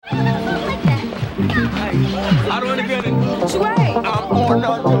You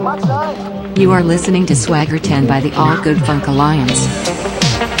are listening to Swagger 10 by the All Good Funk Alliance.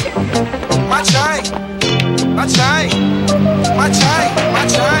 My chain, my chain, my chain, my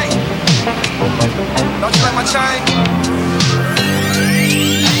chain. Don't you like my chain?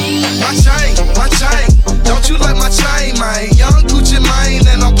 My chain, my chain. Don't you like my chain, man? Young Gucci Mane,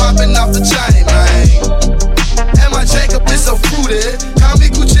 and I'm popping off the chain, man. And my Jacob is so fruity. Call me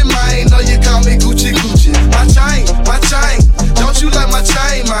Gucci Mane, no you call me Gucci Gucci. My chain, my chain. Don't you like my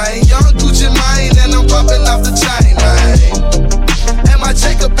chain, man? Young Gucci Mane, and I'm popping off the chain, man. And my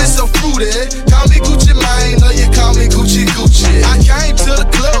Jacob is so fruity. Call me Gucci Mane, no you call me Gucci Gucci. I came to the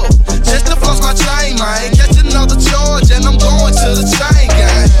club just to floss my chain, man. Catch another charge, and I'm going to the chain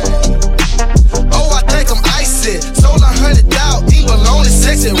gang. Oh, I think I'm icy. Sold 100 out, eat bologna,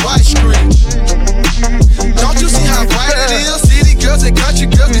 sex at White Street. Don't you see how bright it is? City girls and country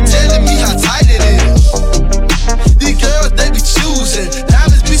girls be telling me how tight it is. These girls, they be choosing.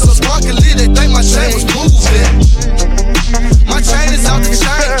 Diamonds be so sparkly, they think my chain was moving. My chain is out the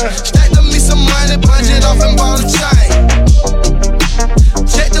chain. Stacked up me some money, budget off and bought a chain.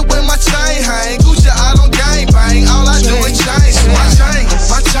 Check the way my chain hang. Gucci, I don't gang bang. All I do is change. My chain,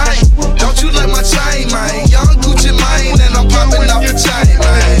 my chain. Don't you like my chain, man? Young Gucci Mane, and I'm popping off the chain,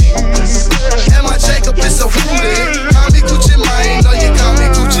 man. And my Jacob is so fruity. Call me Gucci Mane, no you call me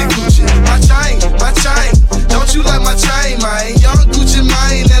Gucci Gucci. My chain, my chain. Don't you like my chain, man? Young Gucci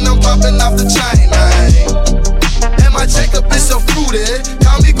Mane, and I'm popping off the chain, man. And my Jacob is so fruity.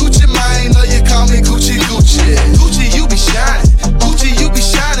 Call me Gucci Mane, no you call me Gucci Gucci. Gucci, you be shining. Gucci, you be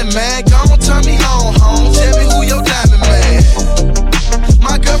shining, man. Go on, turn me on, home. Tell me who your diamond man.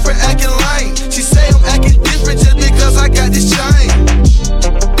 My girlfriend acting lame. She say I'm acting different just because I got this chain.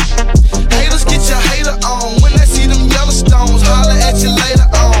 Haters, get your hater on. When they see them Yellowstones, holler at you later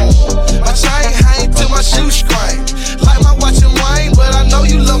on. My chain hang to my shoe string. Like my watch and Wayne, but I know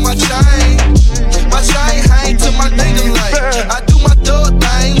you love my chain. My chain hang to my ding-a-ling. I do my thug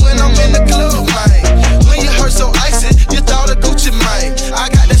thing when I'm in the club, man. When you hurt so icy, you thought of Gucci Mane. I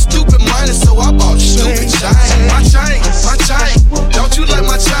got that stupid money, so I bought a stupid chain. My chain, my chain. Don't you like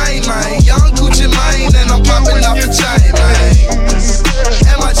my chain, man? Young Gucci Mane, and I'm popping off the chain, man.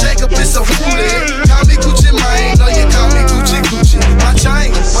 And my Jacob is so fruity. Call me Gucci Mane, no you call me Gucci Gucci. My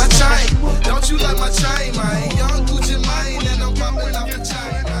chain, my chain. Don't you like my chain, man? Young Gucci Mane, and I'm popping off the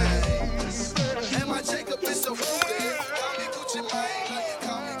chain, man. And my Jacob is so fruity. Call me Gucci Mane, no you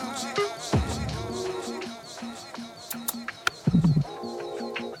call me Gucci Gucci.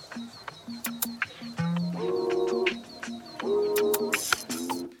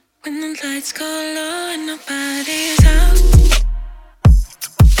 When the lights go low and nobody's out,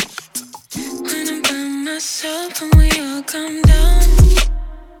 when I'm by myself and we all come down,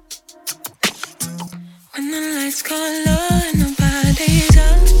 when the lights go low and nobody's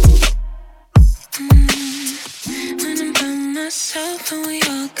out, when I'm by myself and we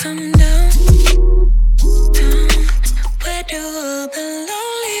all come down, down, where do all the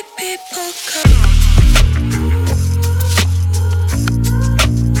lonely people go?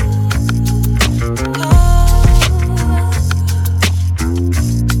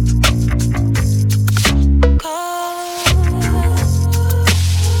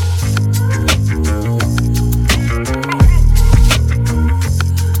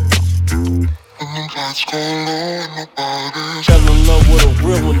 Fell in love with a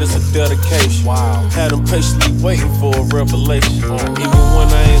real one, that's a dedication. Wow. Had them patiently waiting for a revelation. Even when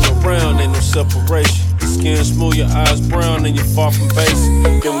I ain't around, ain't no separation. Your skin smooth, your eyes brown, and you're far from basic.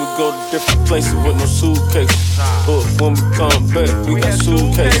 Then we go to different places with no suitcases. But when we come back, we got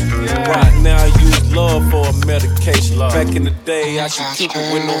suitcases. Right now I use love for a medication. Back in the day, I should keep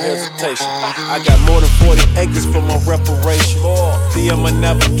it with no hesitation. I got more than 40 acres for my reparation. See, I'm my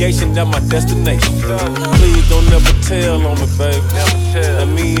navigation, that's my destination. Please don't never tell on me, baby. That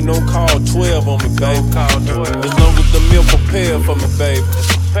mean don't call 12 on me, baby. As long as the meal prepared for me, baby.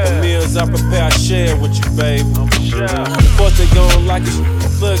 The meals I prepare, I share with you, baby. Of course they gon' like it.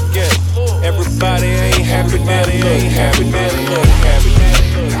 Look at it. Everybody ain't happy now, they ain't happy now, they ain't happy now.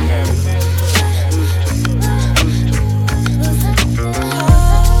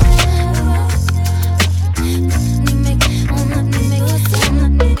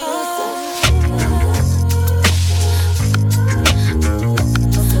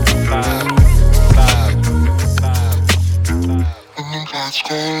 Let's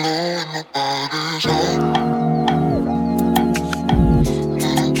go low and nobody's home.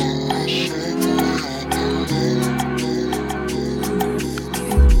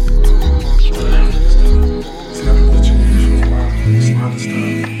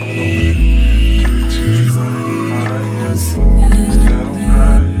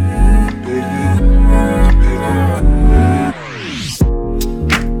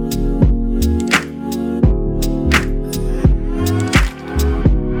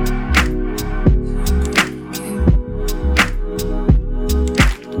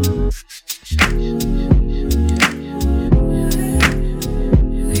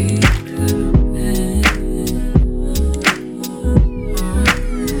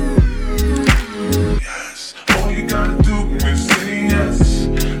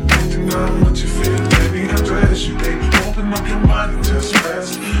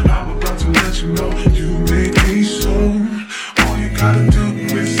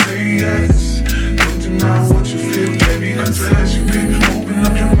 yes. Don't deny what you feel, baby, undress you, baby. Open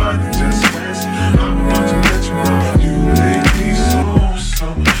up your mind and just rest. I'm about to let you know you make me so.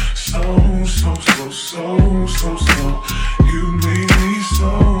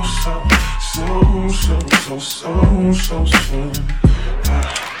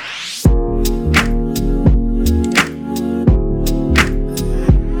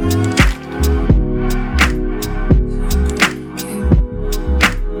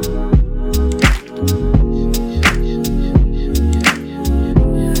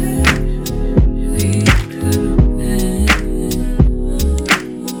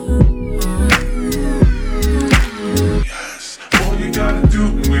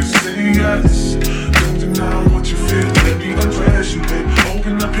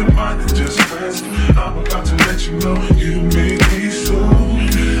 You make me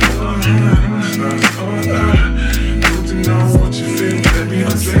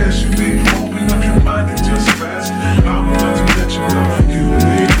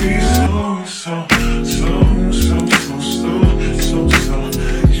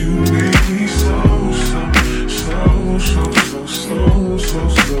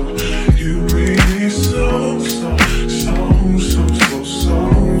so.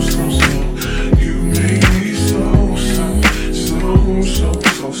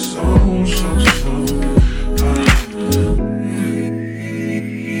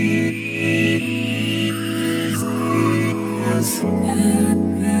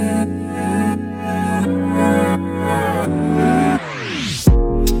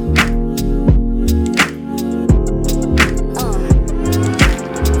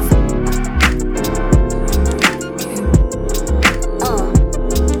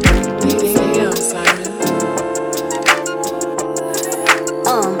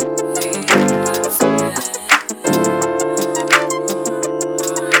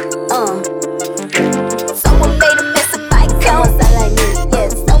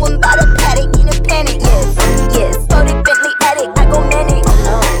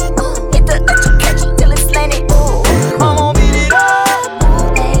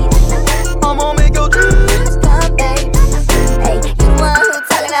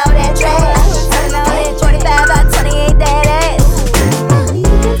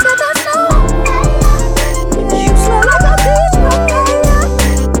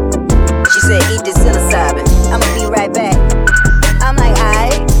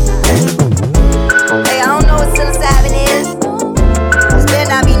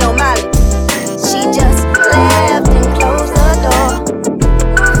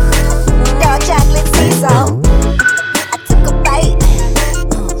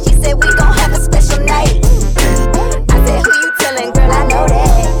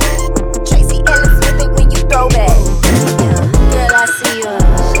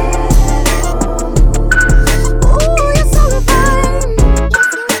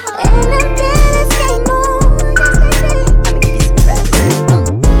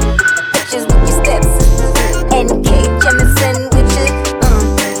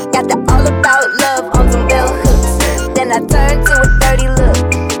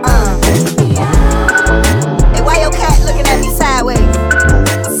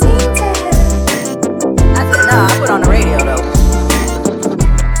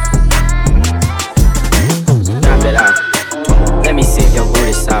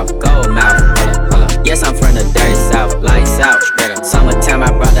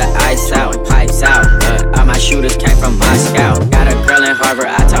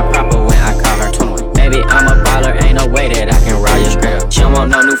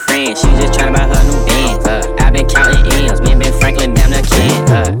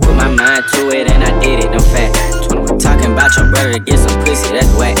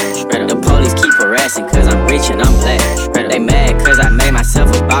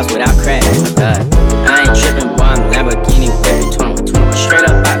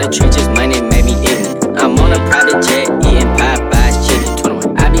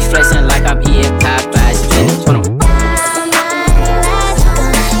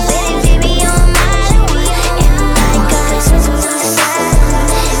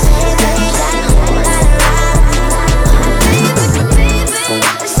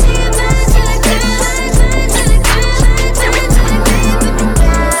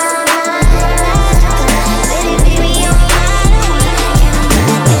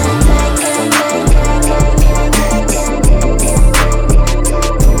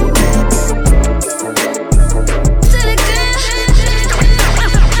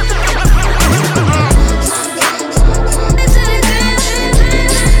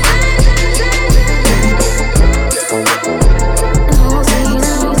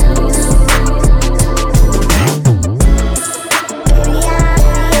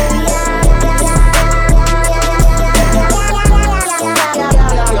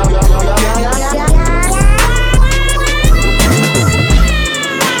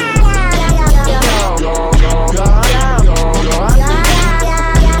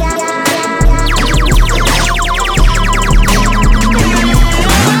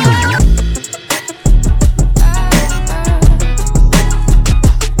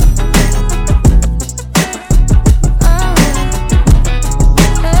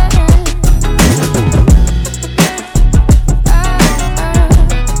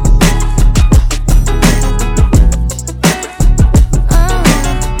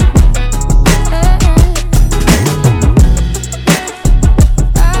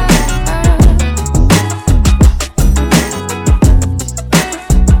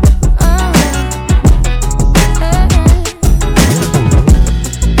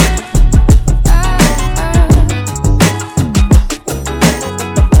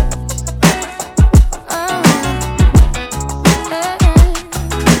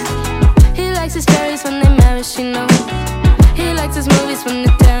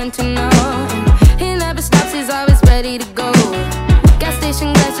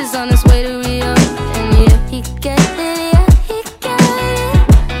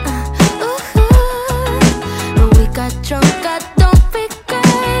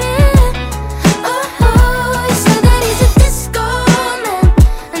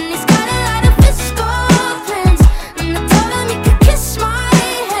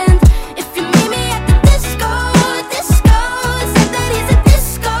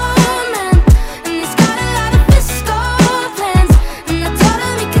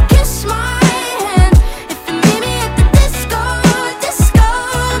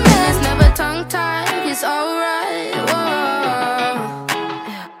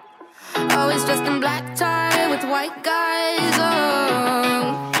 Boys dressed in black tie with white guys.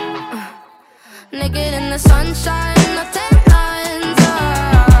 Naked in the sunshine, no tan lines.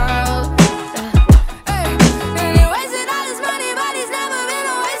 And he wasted all his money, but he's never been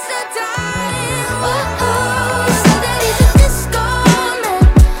a waste of time. He said that he's a disco man,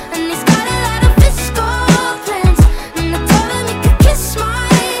 and he's got a lot of fiscal plans. And I told him he could kiss my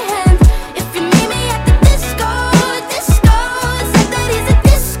hand if you meet me at the disco. He said that he's a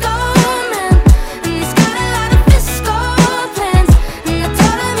disco man, and he's got a lot of fiscal plans. And I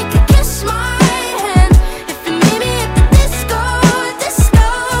told him he could kiss my hand if you meet me at the disco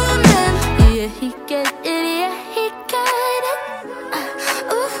man. Yeah, he get it, yeah, he got it.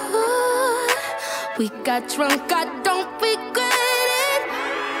 Ooh, we got drunk, I don't regret it.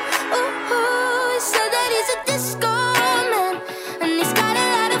 Ooh, he said that he's a disco man, and he's got a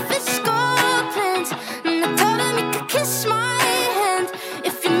lot of fiscal plans. And I told him he could kiss my hand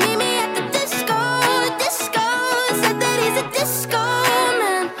if you meet me at the disco. He said that he's a disco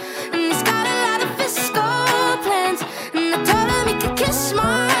man, and he's got a lot of fiscal plans. And I told him he could kiss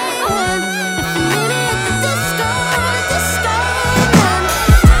my hand if you meet me at the disco man.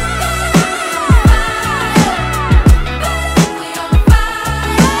 We on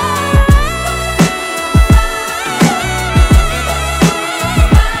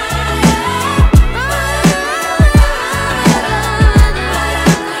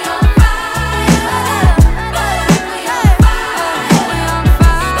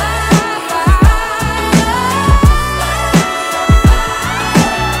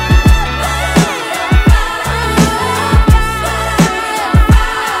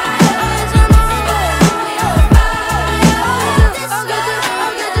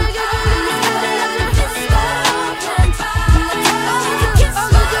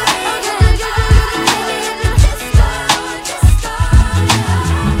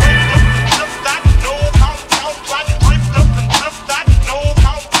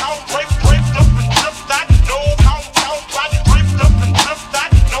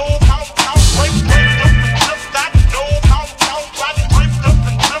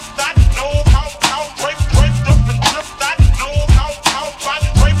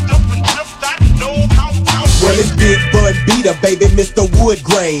Well, it's Big Bud Beater, baby, Mr. Wood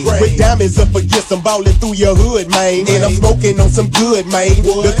Grain. With diamonds up against them, ballin' through your hood, man. And I'm smoking on some good, man.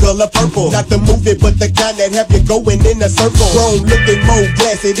 The color purple, not the movie, but the kind that have you going in a circle. Chrome looking more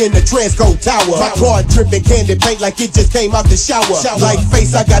glassy than the Transco Tower. My car dripping candy paint like it just came out the shower. Like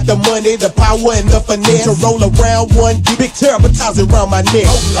face, I got the money, the power, and the finesse to roll around one big terrible thousand around my neck.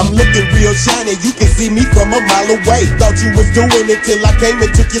 I'm looking real shiny, you can see me from a mile away. Thought you was doing it till I came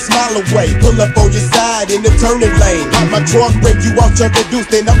and took your smile away. Pull up on your side in the turning lane. Pop my trunk, break you off, jump the deuce,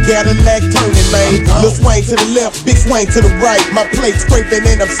 then I'm Cadillac turning, man. Little swing to the left, big swing to the right. My plate scraping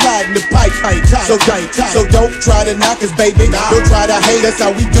and I'm sliding the pipe. So don't try to knock us, baby. Don't try to hate us,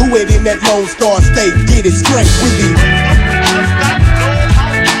 how we do it in that Lone Star State. Get it straight, we be.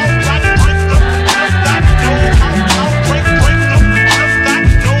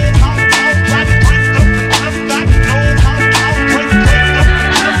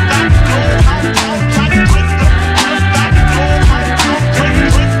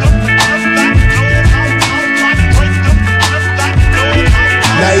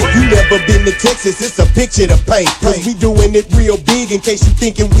 Never been to Texas, it's a picture to paint. Cause we doing it real big in case you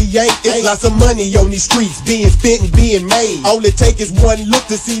thinking we ain't. It's lots of money on these streets being spent and being made. All it take is one look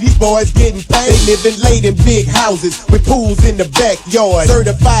to see these boys getting paid. They living late in big houses with pools in the backyard.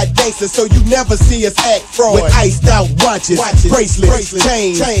 Certified gangsters so you never see us act fraud. With iced out watches, bracelets,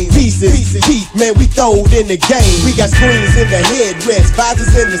 chains, pieces, teeth, man, we throwed in the game. We got screens in the headrest,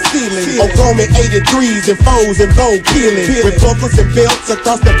 visors in the ceiling. On Coleman 83s and 4s and gold peeling. With buckles and belts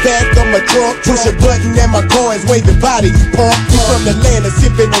across the back of my trunk. Push a button and my coins waving body, you pump. We from the land of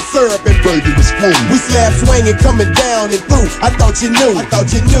sipping on syrup and baby was spoon. We slab swinging coming down and through. I thought you knew.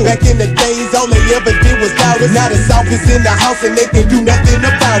 Back in the days, all they ever did was doubt us. Now the South is in the house and they can do nothing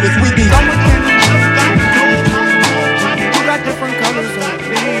about us. We be. You got different colors on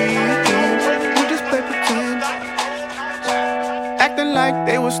me. We just play pretend, acting like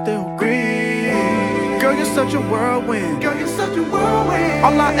they were still green. Girl, you're such a whirlwind.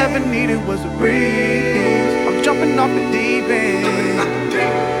 All I ever needed was a breeze. I'm jumping off the deep end.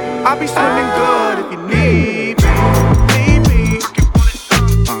 I'll be swimming good if you need me.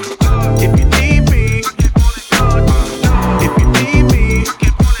 If you need me. If you need me.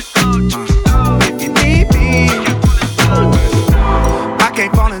 If you need me. I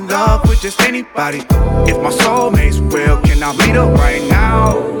can't fall in love with just anybody. If my soulmate's real, can I meet up right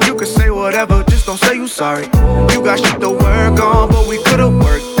now? You can say whatever, just don't say you sorry. You got shit to work on, but we could've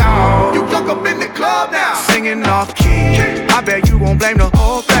worked out. You talk about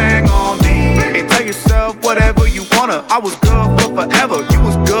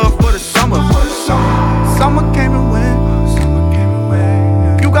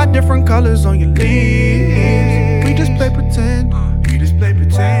got different colors on your leaves. We just play pretend.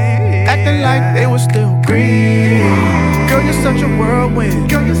 Acting like they was still green. Girl, you're such a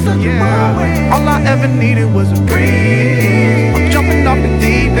whirlwind. All I ever needed was a breeze. I'm jumping off the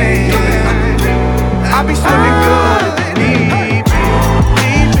deep end. I be swimming good.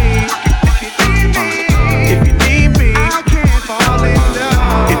 If you need me, I can't fall in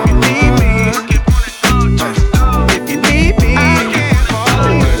love. If you need me, if you need me, I can't fall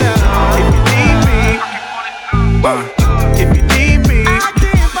in love. If you need me, if you need me, I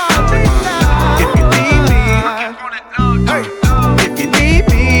can't fall in love. If you need me, hey, if you need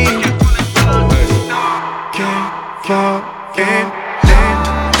me, can't fall in love.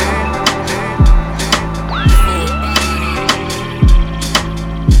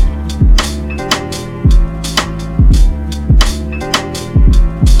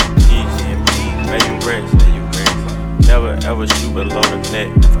 Never ever shoot below the net.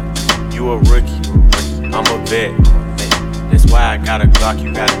 You a rookie, I'm a vet. That's why I got a Glock,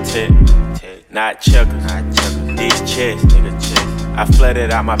 you got a tech. Not checkers, this chest, nigga chest. I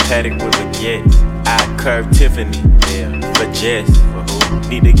flooded out my paddock with baguettes. I curved Tiffany, yeah, for Jess.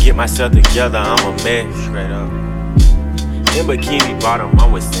 Need to get myself together, I'm a mess. Straight up. In bikini bottom,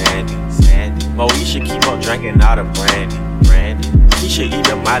 I'm with Sandy. Moesha keep on drinking all the brandy. He should eat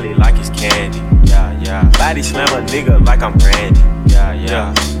the Molly like it's candy. Yeah. Body slam a nigga like I'm Randy.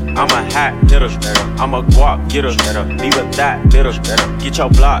 Yeah. I'm a hot hitter. I'm a guap getter. Leave a thot bitter. Get your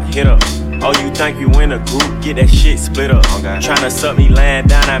block hit up. Oh, you think you in a group? Get that shit split up. Tryna suck me laying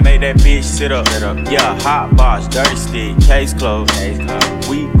down, I made that bitch sit up. Yeah, hot box, dirty stick, case closed.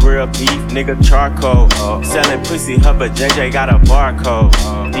 We grill beef, nigga charcoal. Selling pussy, her but JJ got a barcode.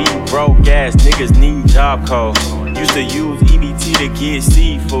 These broke ass niggas need job code. Used to use EBT to get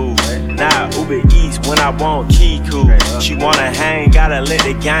seafood. Now Uber Eats when I want Kiku. She wanna hang, gotta let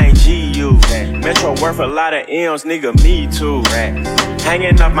the gang G you. Metro worth a lot of M's, nigga, me too.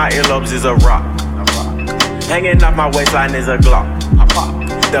 Hanging off my earlobes is a rock. Hanging off my waistline is a Glock.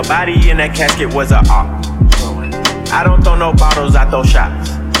 The body in that casket was a op. I don't throw no bottles, I throw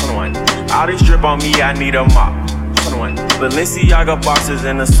shots. All this drip on me, I need a mop. Balenciaga boxes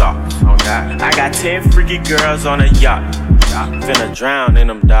in the socks. I got 10 freaky girls on a yacht. Finna drown in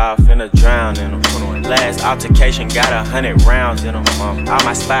them, dawg. Finna drown in them. Last altercation got 100 rounds in them. All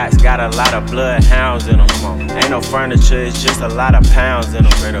my spots got a lot of bloodhounds in them. Ain't no furniture, it's just a lot of pounds in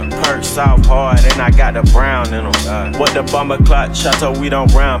them. Perk soft hard, and I got the brown in them. What the bomber clock chateau, we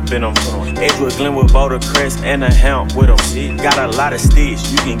don't ramp in them. Edgewood Glenwood Bodur crest and a hemp with them. Got a lot of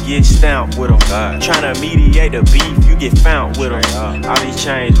sticks, you can get stamped with them. Tryna mediate the beef, you get found with them. All these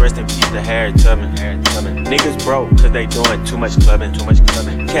chains, rest in peace to Harry Tubman. Niggas broke cause they doing too much clubbing.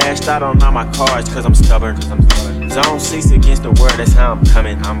 Cashed out on all my cards cause I'm stubborn. Zone 6 against the world, that's how I'm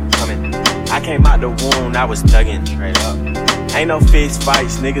coming. I came out the wound, I was thugging. Straight up. Ain't no fist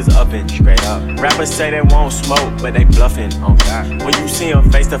fights, niggas upping. Straight up. Rappers say they won't smoke, but they bluffing. Oh God. When you see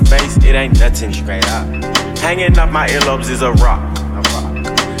them face to face, it ain't nothing. Straight up. Hanging off my earlobes is a rock.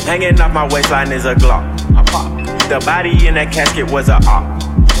 Hanging off my waistline is a Glock. The body in that casket was a op.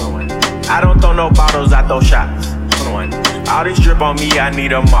 I don't throw no bottles, I throw shots. All this drip on me, I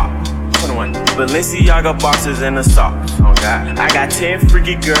need a mop. Balenciaga boxes in the socks. I got 10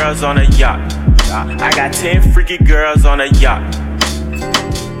 freaky girls on a yacht. I got 10 freaky girls on a yacht. You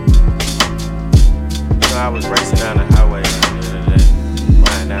know, I was racing down the highway the other day,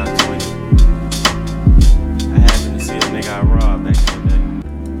 riding down 20. I happened to see a nigga I robbed back in the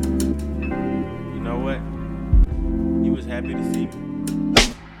day. You know what? He was happy to see me.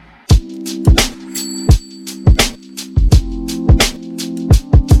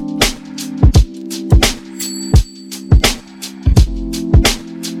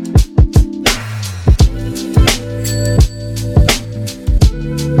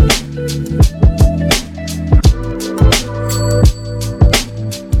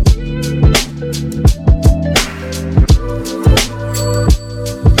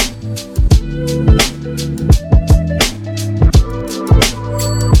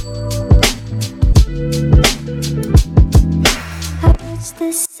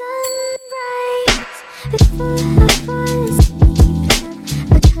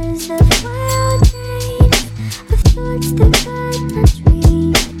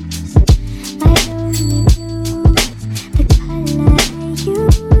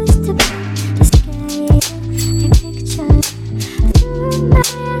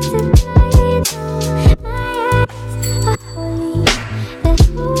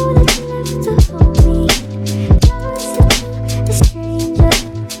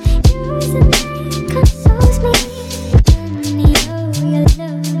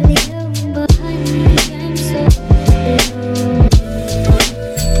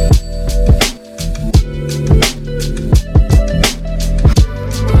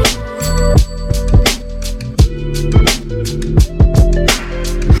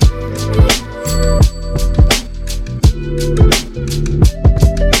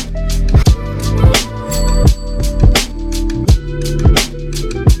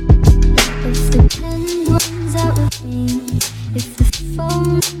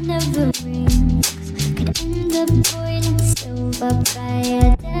 phone never rings. Could end up boiling silver by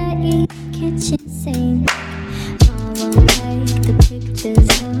a dirty kitchen sink. I won't like the pictures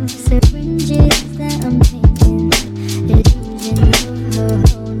of syringes that I'm painting. Illusions of her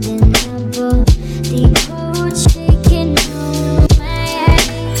holding my body cold, shaking on my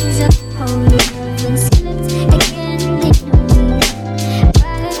eyes up, holding up and slipped again. They know me.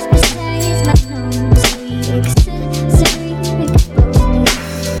 Right beside my nose, sweet accessory, make it bold.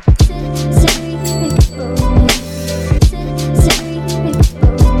 Accessory, make it bold. Accessory, make it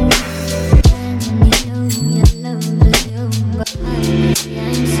bold. And you know your love is young, but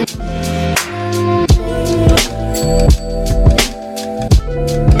I'm so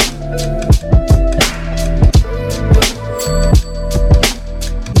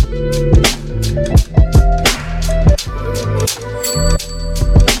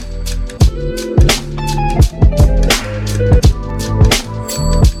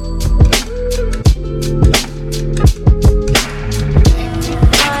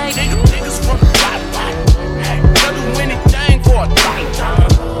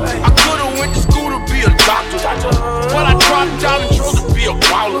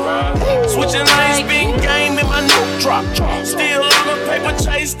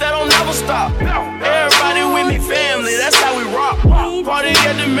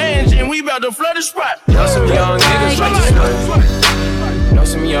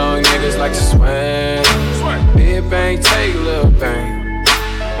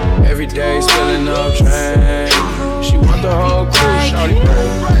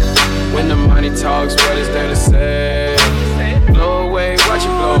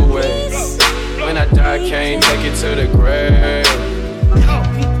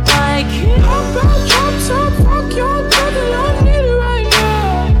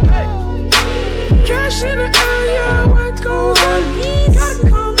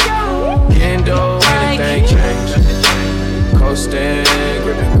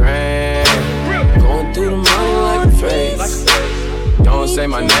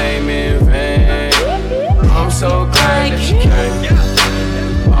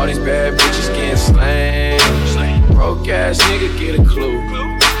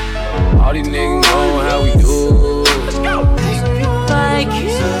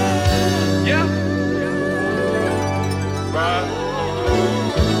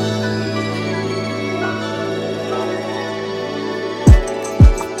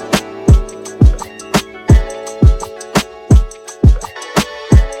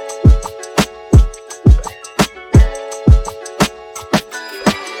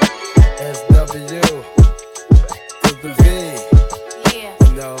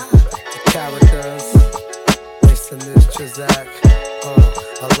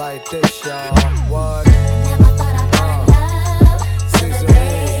I like this, y'all. What?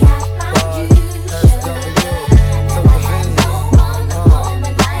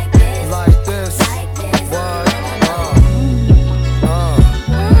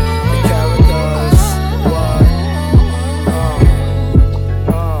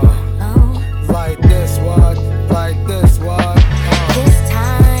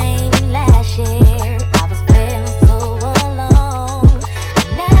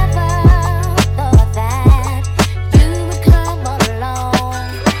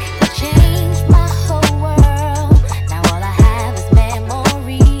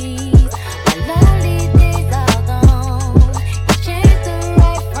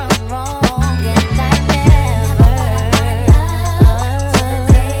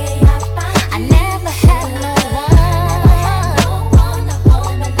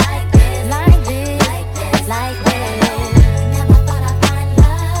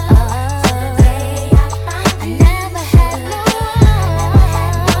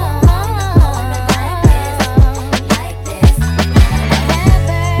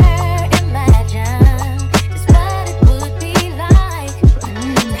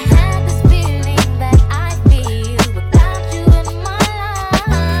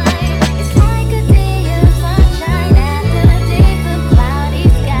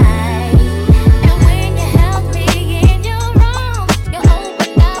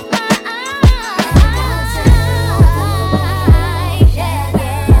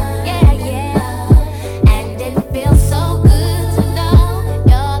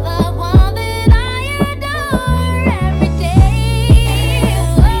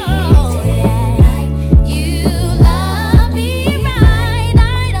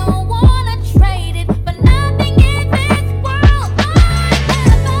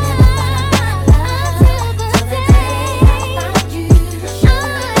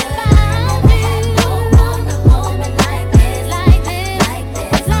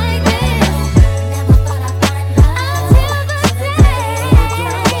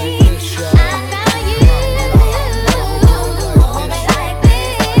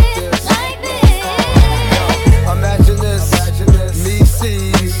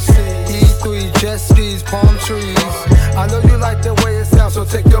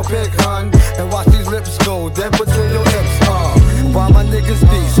 pick, hun, and watch these lips go. Then between your hips, while my niggas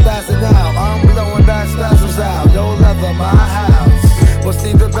be spazzing out, I'm blowing back spasms out. Yo, leather, my house. What's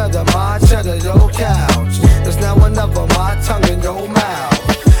even better, my cheddar, yo, couch. It's now or never, my tongue in your mouth.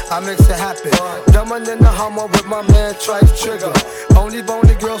 I makes it happen. Dumbin' in the Hummer with my man Trice Trigger. Only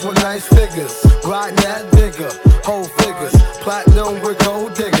bony girls with nice figures. Riding that bigger, whole figures. Platinum with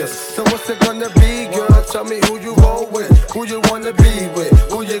gold diggers. So what's it gonna be, girl? Tell me who you roll with, who you wanna be with,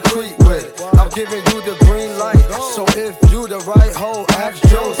 who you creep with. I'm giving you the green light. So if you the right hoe, ask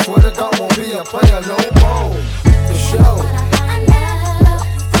Joe. Swear to God won't be a player no more. The show.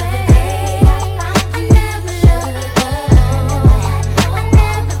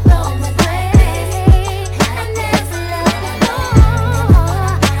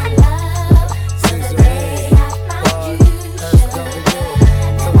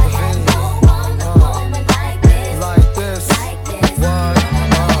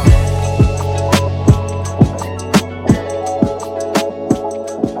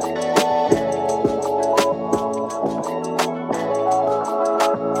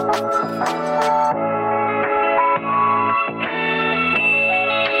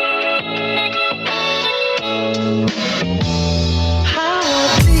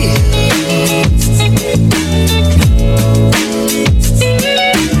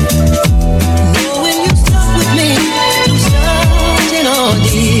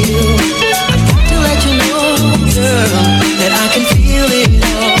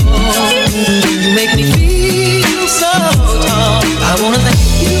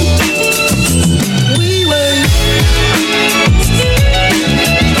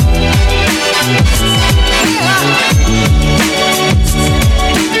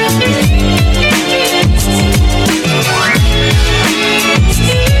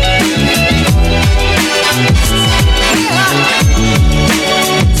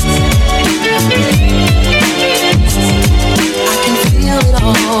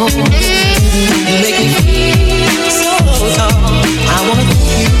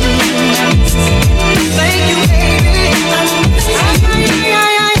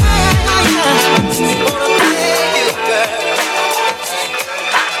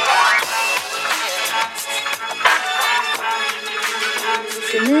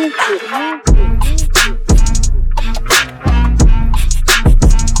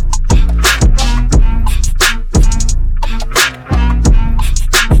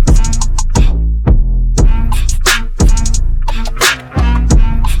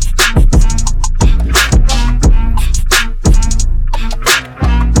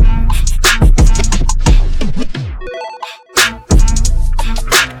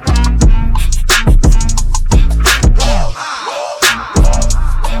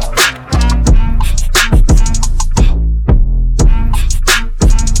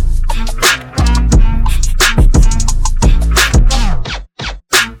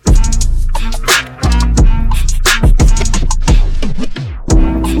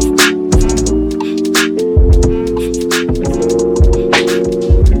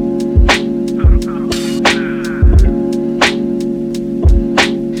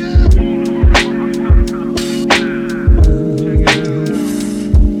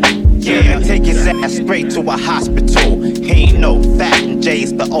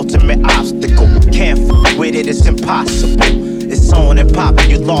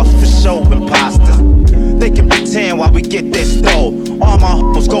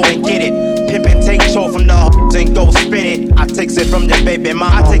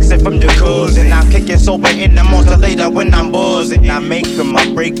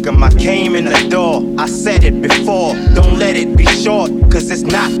 I came in the door, I said it before. Don't let it be short, cause it's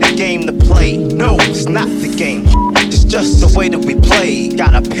not the game to play. No, it's not the game, it's just the way that we play.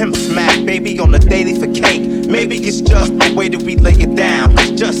 Got a pimp smack, baby, on the daily for cake. Maybe it's just the way that we lay it down.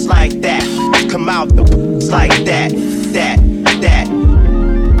 Cause just like that, come out the like that.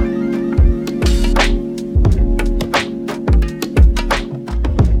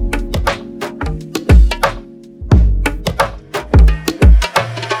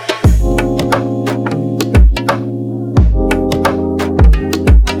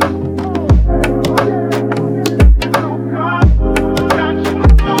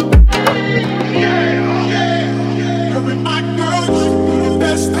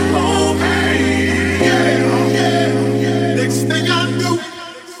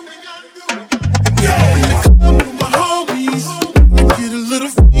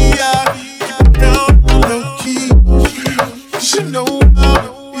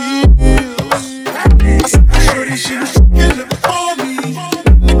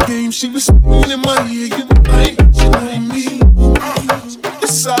 She was in my ear, you might, you know me.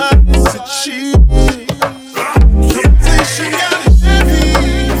 Yes, I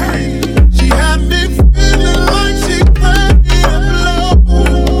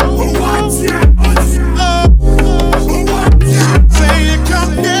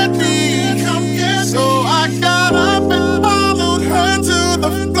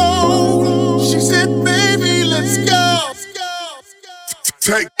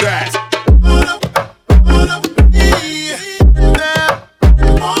Take that.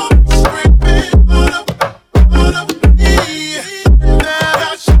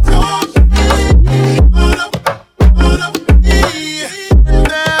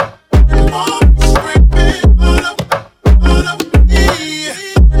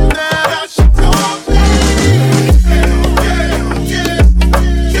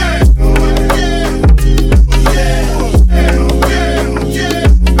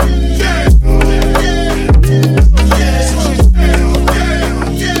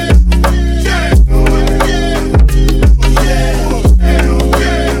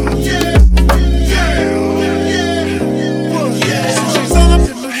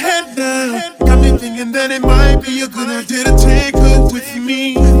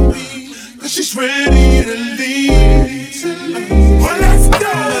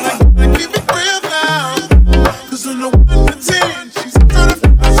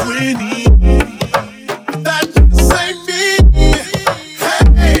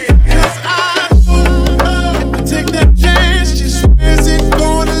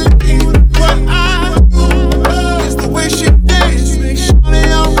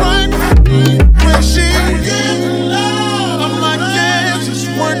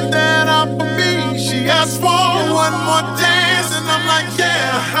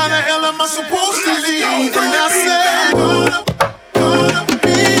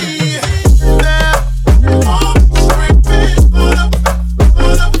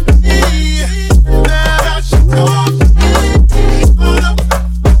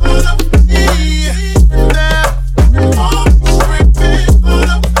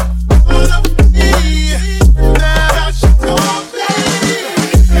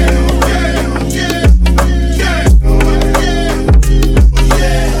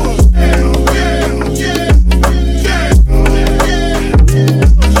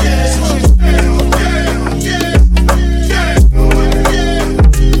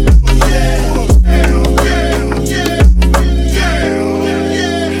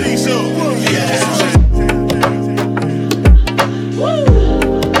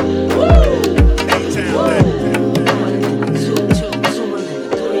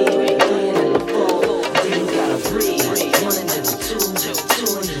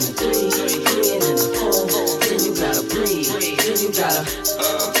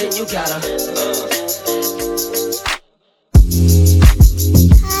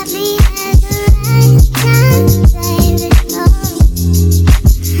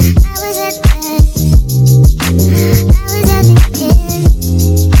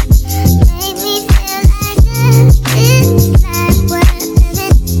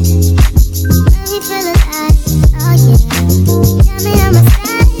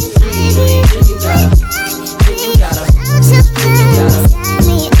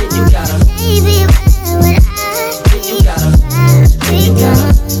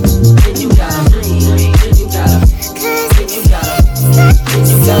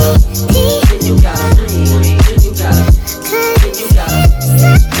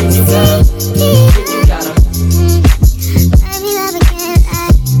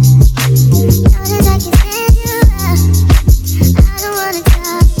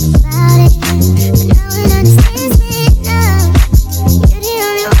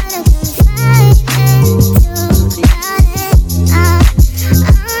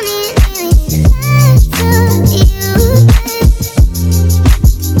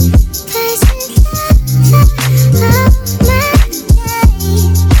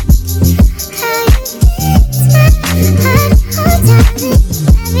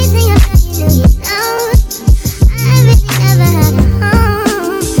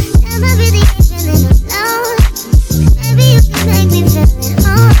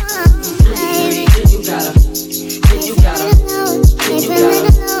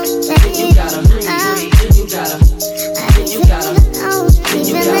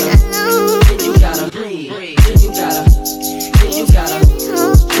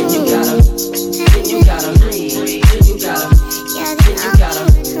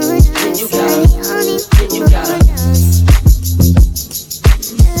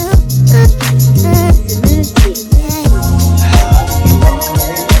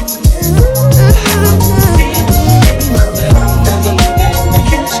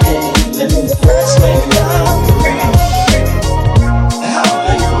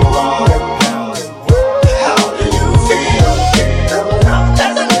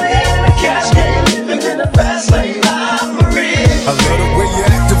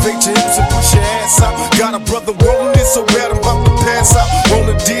 pass out.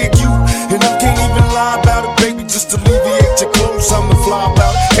 Wanna dig you, and I can't even lie about it, baby. Just alleviate your clothes. I'm the fly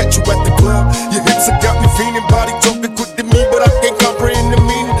about it. Catch you at the club, your hips have got me feeling. Body talking quick to me, but I can't comprehend the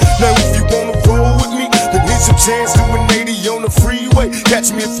meaning. Now if you wanna roll with me, then here's your chance. Doing 80 on the freeway.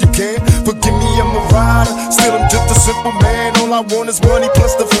 Catch me if you can. Forgive me, I'm a rider. Still, I'm just a simple man. All I want is money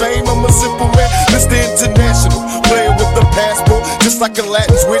plus the fame. I'm a simple man, Mr. International, player with a passport, just like a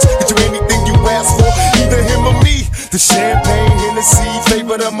Latin switch. Get you anything you ask for, either him or me. The champagne, Hennessy,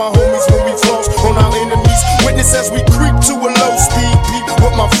 favorite of my homies when we floss on our enemies. Witness as we creep to a low speed. Peep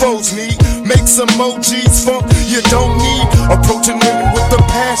what my foes need. Make some emojis, funk you don't need. Approaching women with a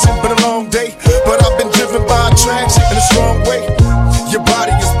passion, been a long day, but I've been driven by attraction in a strong way. Your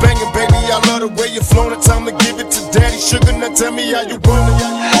body is banging, baby. I love the way you're flowing. Time to give it to daddy. Sugar, now tell me how you want it.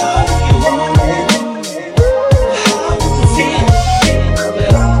 How you want it? How you feel?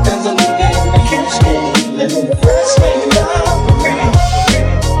 There's a nigga in the kitchen, living the best way now for me.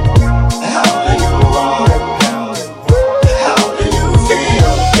 How do you want it? How do you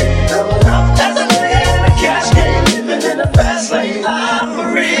feel? There's a nigga in the kitchen, living in the best way now for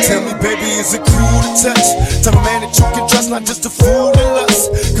me. Tell me, baby, is it cool to touch? Tell a man that you can trust, not just a fool in lust.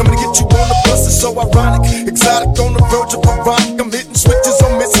 Coming to get you on the bus is so ironic. Exotic on the verge of erotic. I'm hitting switches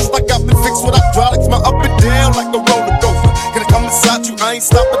on misses like I've been fixed with hydraulics. My up and down like a roller coaster. Can I come inside you? I ain't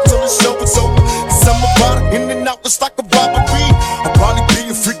stopping till the show is over. Cause I'm a rider, in and out just like a robbery. I'll probably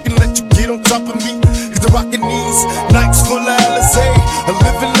be a freak and let you get on top of me. Cause the rockin' these nights full of Alizé. A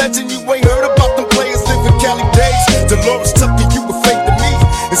living legend, you ain't heard about them players living Cali days. Dolores Tucker, you were fake to me.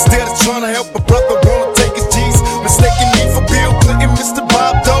 Instead of trying to help a brother, wanna take his G's. Mistaking me for Bill Clinton, Mr.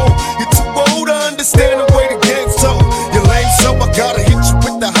 Bob Dole. You're too old to understand the way the game's told. You're lame, so I gotta hit you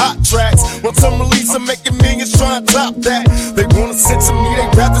with the hot tracks. Once I'm released, I'm making millions trying to top that. They wanna censor me,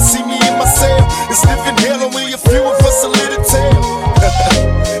 they'd rather see me in my cell. It's living hell, only a few of us a little tale.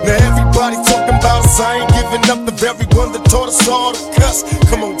 Now everybody talking about us, I ain't giving up the very one that taught us all to cuss.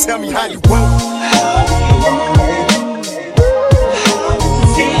 Come on, tell me how you want it. How do you want it?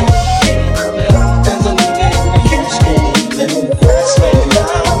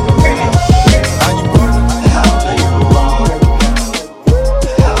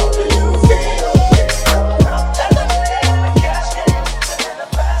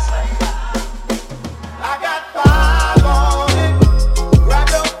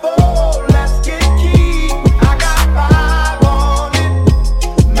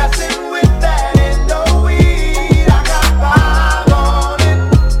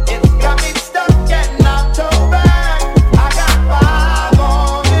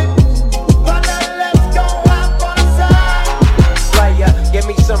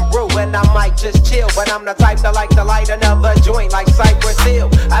 I'm the type that like to light another joint like Cypress Hill.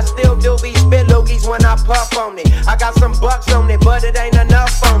 I still do be spit loogies when I puff on it. I got some bucks on it, but it ain't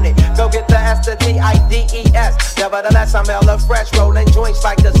enough on it. Go get the S, the T-I-D-E-S. Nevertheless, I'm hella fresh, rolling joints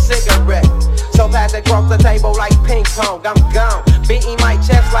like a cigarette. So pass it across the table like ping pong. I'm gone, beating my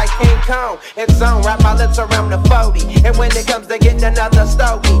chest like King Kong. It's on, wrap my lips around the 40. And when it comes to getting another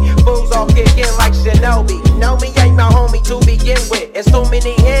stogie, fools all kick in like Shinobi. Know me ain't my homie to begin with. It's too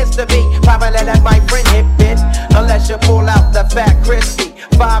many hands to be. Probably let my friend hit it, unless you pull out the fat crispy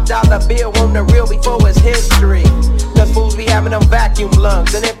 $5 bill on the real before it's history. Cause fools be having them vacuum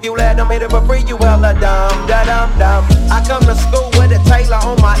lungs, and if you let them hit it for free, you hella dumb, da-dum-dum. I come to school with a Taylor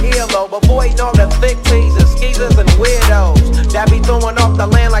on my earlobe, avoiding all the thick teasers, skeezers, and weirdos that be throwing off the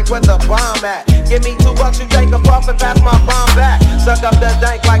land like where the bomb at. Give me $2, you take a puff and pass my bomb back. Suck up the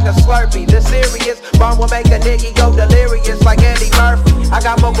dank like a Slurpee. The serious bomb will make a nigga go delirious like Eddie Murphy. I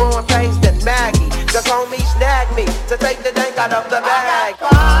got more growing pains than Maggie. Just homie snag me to take the dank out of the bag. I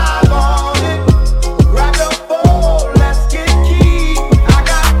got 5 on it. Grab your phone, let's get key. I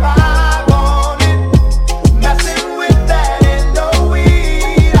got 5 on it. Messing with that endo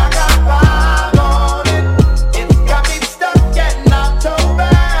weed. I got 5 on it. It's got me stuck getting out to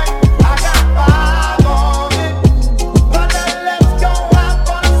back. I got 5 on it. But then let's go out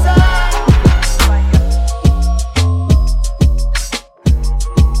for the side.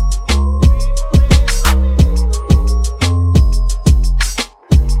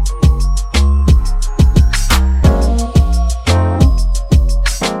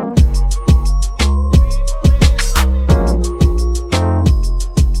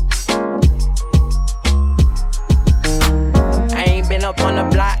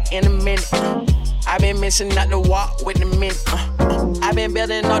 Missing out the walk with the men. I've been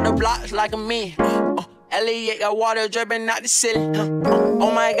building up the blocks like a man. Elliot got water dripping out the ceiling.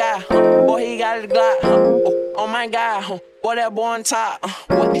 Oh my God, boy, he got his Glock. Oh my God, Boy, that boy on top,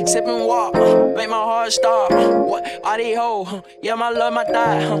 what? Sip and walk, make my heart stop, what? All these hoes, yeah, my love, my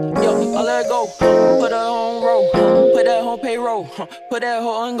thigh, yo, I let her go, put her on roll, put that on payroll, put that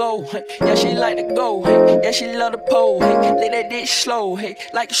hoe on go, yeah, she like to go, yeah, she love the pole, lay that dick slow,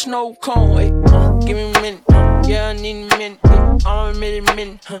 like a snow cone, give me a minute, yeah, I need a minute, I'm a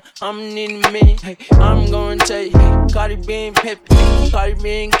minute, I'm need a minute, I'm gonna tell you, Cardi being peppy, Cardi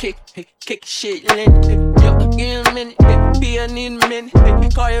being kick shit, yo, give me a minute, be I need a minute,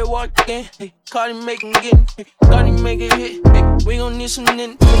 Cardi walk in, Cardi making get, Cardi make it hit, we gon' need some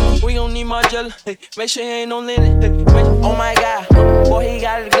nin, we gon' need my jelly, make sure he ain't no limit, oh my god, boy he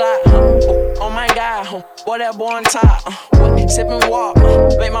got it glock, oh my god, boy that boy on top, sip and walk,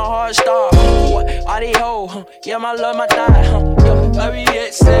 make my heart stop, all these hoes, yeah my love my thigh, yo, I be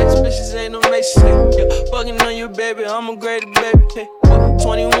at sex, bitches ain't no mason, yo, fucking on you baby, I'm a great baby,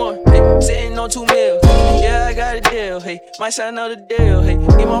 21, sitting on 2 mil, yeah I got a deal, might sign another deal,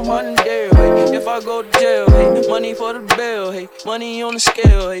 get my partner deal, if I go to jail, money for the bill, money on the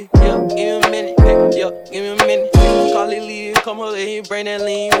scale, yeah, give me a minute, yeah, give me a minute, call Lily, come over here, bring that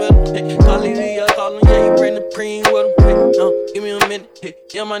lean with him, call Lily, I call him, yeah, he bring the preem with him, give me a minute,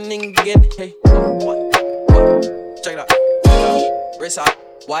 yeah, my nigga get it, what, check it out, wrist out,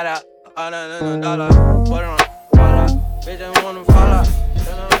 white out, dollar, put it on, bitch, I wanna fall out.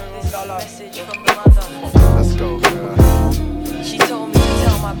 Message from the mother. Let's go, girl. She told me to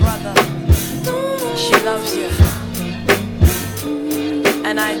tell my brother she loves you,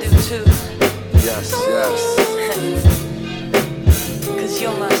 and I do too. Yes, yes. 'Cause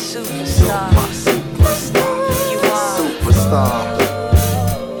you're my superstar. My superstar. You are superstar.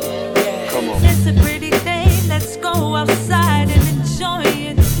 Yeah. Come on. It's a pretty day. Let's go outside and enjoy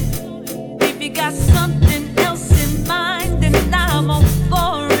it. If you got something else in mind, then I'm on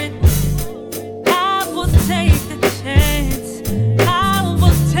for it. Take the chance, I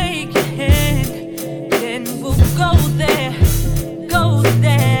will take your hand, then we'll go there, go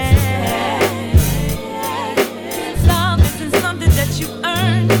there. Love isn't something that you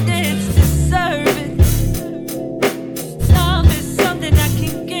earned, it's deserving. Love is something I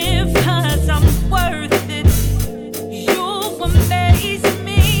can give 'cause I'm worth it. You amaze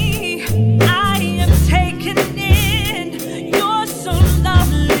me, I am taken in. You're so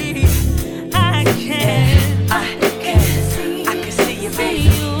lovely, I can't.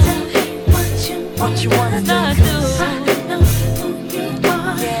 What you wanna do? I know who you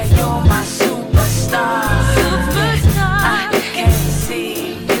are. Yeah, you're my superstar. I can see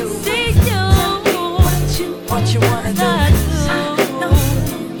you. What you wanna do? I know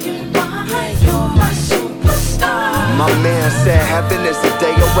who you are. Yeah, you're my superstar. My man said heaven is a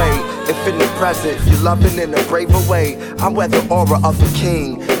day away. If in the present you're loving in a braver way, I wear the aura of a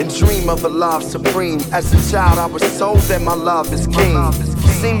king and dream of a love supreme. As a child I was told that my love is king.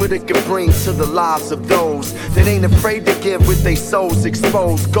 Seen what it can bring to the lives of those that ain't afraid to give with their souls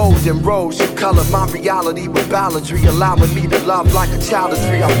exposed. Golden rose, you color my reality with balladry, allowing me to love like a child is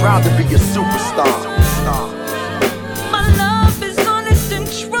free. I'm proud to be a superstar. My love is honest and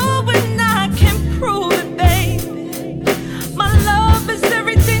true, and I can prove it, baby. My love is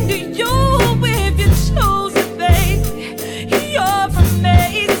everything to you if you choose it, baby. You're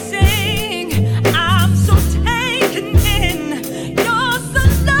amazing, I'm so taken in. You're so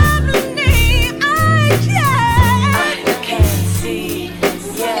lovely, I can't see,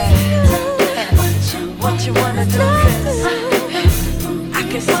 yeah. What you wanna do, 'cause I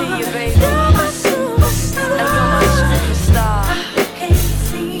can see you, baby. You're my superstar. And you're my superstar.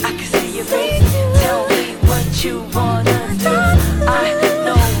 I can see you, baby. Tell me what you wanna do. I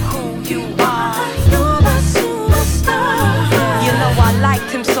know who you are. You're my superstar. You know I liked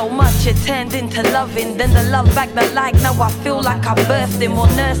him so much it turned into loving. Then the love back the like. Now I feel like I birthed him or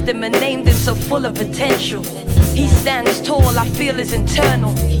nursed him and named him, so full of potential. He stands tall, I feel is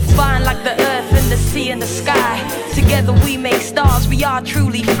internal. Fine like the earth and the sea and the sky. Together we make stars, we are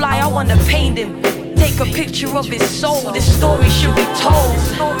truly fly. I wanna paint him, take a picture of his soul. This story should be told.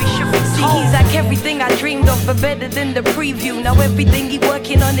 See, he's like everything I dreamed of, but better than the preview. Now everything he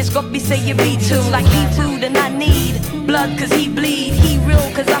working on is got me saying me too. Like he food and I need blood 'cause he bleed. He real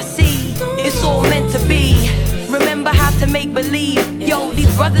 'cause I see it's all meant to be. Remember how to make believe. Yo,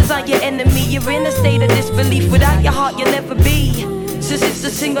 these brothers aren't your enemy. You're in a state of disbelief. Without your heart you'll never be. So sister,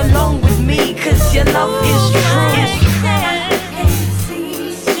 sing along with me, 'cause your love is true.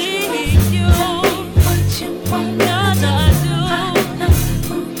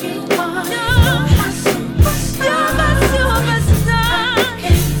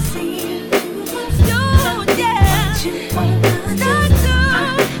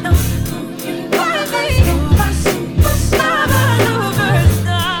 Superstar.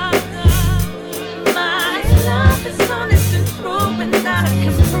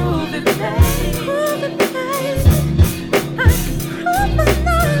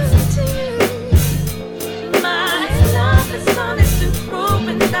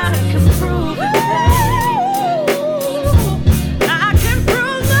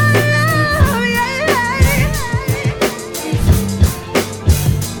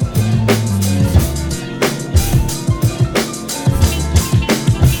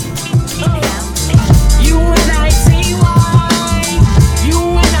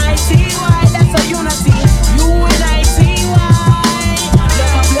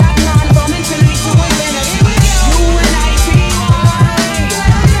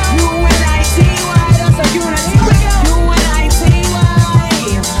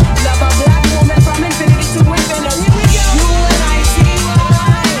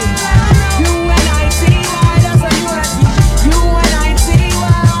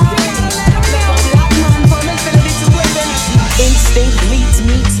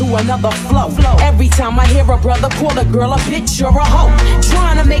 another flow. Every time I hear a brother call a girl a bitch or a hoe,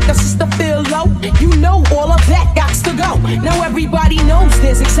 trying to make a sister feel low, you know all of that gots to go. Now everybody knows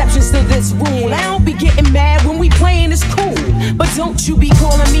there's exceptions to this rule. I don't be getting mad when we playing, it's cool, but don't you be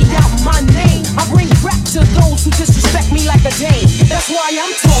calling me out my name. I bring rap to those who disrespect me like a dame. That's why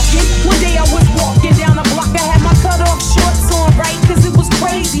I'm talking. One day I was walking down the block, I had my cut off shorts on, right, cause it was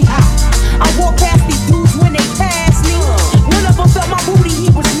crazy hot. I walked past these dudes when they passed me. One of them felt my booty, he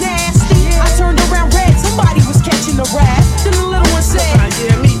was nasty. I turned around red, somebody was catching the rap. Then the little one said,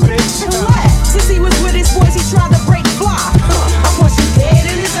 yeah, me, bitch. Since he was with his boys, he tried to break fly. I punched his head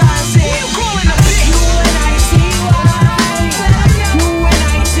in his eyes, said, you calling a bitch? U.N.I.T.Y.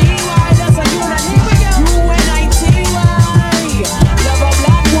 U.N.I.T.Y. That's a unit. U.N.I.T.Y. Love a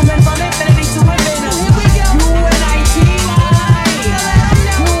black woman from infinity to infinity. U.N.I.T.Y.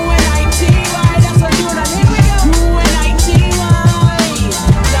 U.N.I.T.Y. That's a unit. U.N.I.T.Y.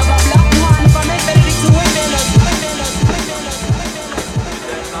 Love a black woman from infinity to infinity.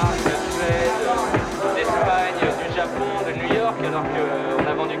 D'Espagne, du Japon, de New York, alors qu'on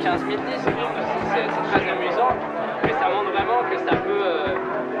a vendu 15 000 disques, donc c'est très amusant, mais ça montre vraiment que ça peut,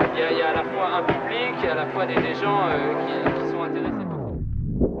 il y a à la fois un public et à la fois des gens qui sont intéressés par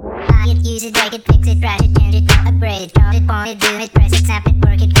Buy it, use it, break it, fix it, trash it, change it, upgrade it, draw it, point it, do it, press it, snap it,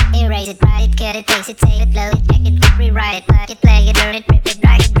 work it, erase it, write it, cut it, paste it, save it, load it, check it, rewrite it, plug it, play it, burn it, rip it,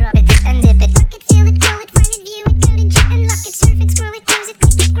 drag it, drop it, unzip it, tuck it, fill it, roll it, find it, view it, cut it, unlock it, surf it, scroll it, close it,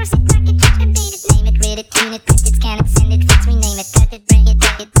 click it, cross it, crack it, update it, name it, read it, tune it, print it, scan it, send it, fix, rename it, cut it, bring it,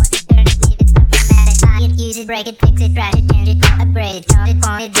 take it, put it, turn it, leave it, format it, buy it, use it, break it, fix it, trash it, change it, upgrade it, draw it,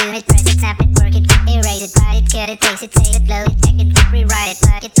 point it, do it, press it, snap it, work it, erase it, write it, cut it, paste it, save it, load it, check it, rewrite it,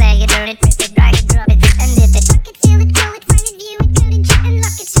 plug it, play it, burn it, rip it, drag it, drop it, unzip it, tuck it, fill it, roll it, find it, view it, cut it,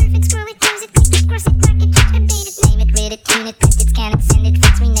 unlock it, surf it, scroll it, close it, click it, cross it, crack it, update it, name it, read it, tune it, print it, scan it, send it,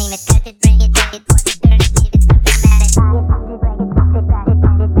 fix, rename it, cut it, bring it, take it, put it, turn it, leave it, format it, buy it, use it, break it, fix it, trash it, change it, upgrade it, draw it,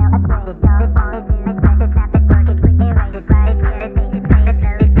 point it, do it, press it, snap it, work it, quick, erase it, write it, cut it, paste it, save it, load it, check it, quick, rewrite it, plug it,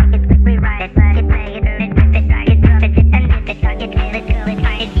 play it, burn it, rip it, drag it, drop it, unzip it, tuck it, fill it, roll it, find it, view it, cut it,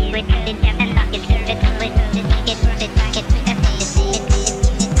 unlock it, surf it, scroll it, close it, click it, cross it, crack it, update it, save it, read it, tune it, print it, scan it, send it, fix,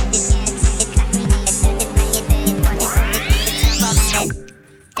 rename it, cut it, bring it, take it, put it, turn it, leave it, format it.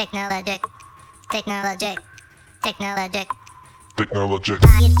 Technologic, technologic, technologic. Technologic.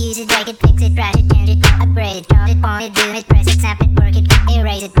 Buy it, use it, break it, fix it, trash it, change it, upgrade it, draw it, point it, do it, press it, snap it, work it,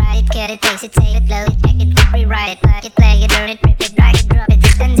 erase it, write it, cut it, paste it, save it, load it, check it, rewrite it, plug it, play it, burn it, rip it, drag it, drop it,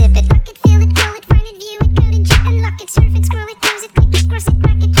 unzip it, tuck it, fill it, roll it, find it, view it, cut it, unlock it, surf it, scroll it, close it, click it, cross it,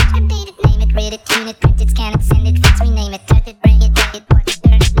 crack it, update it, name it, read it, tune it, print it, scan it, send it, fix, rename it, cut it, bring it, take it, put it,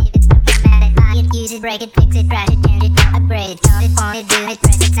 turn it, leave it, format it, buy it, use it, break it, fix it, trash it, change it, upgrade it, draw it, point it, do it,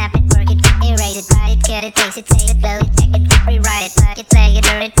 press it, snap it, work it, erase it, write it, cut it, paste it, save it, load it, check it, rewrite it, plug it, play it,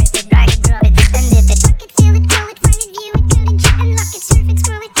 burn it, rip it, drag it, drop it, unzip it, tuck it,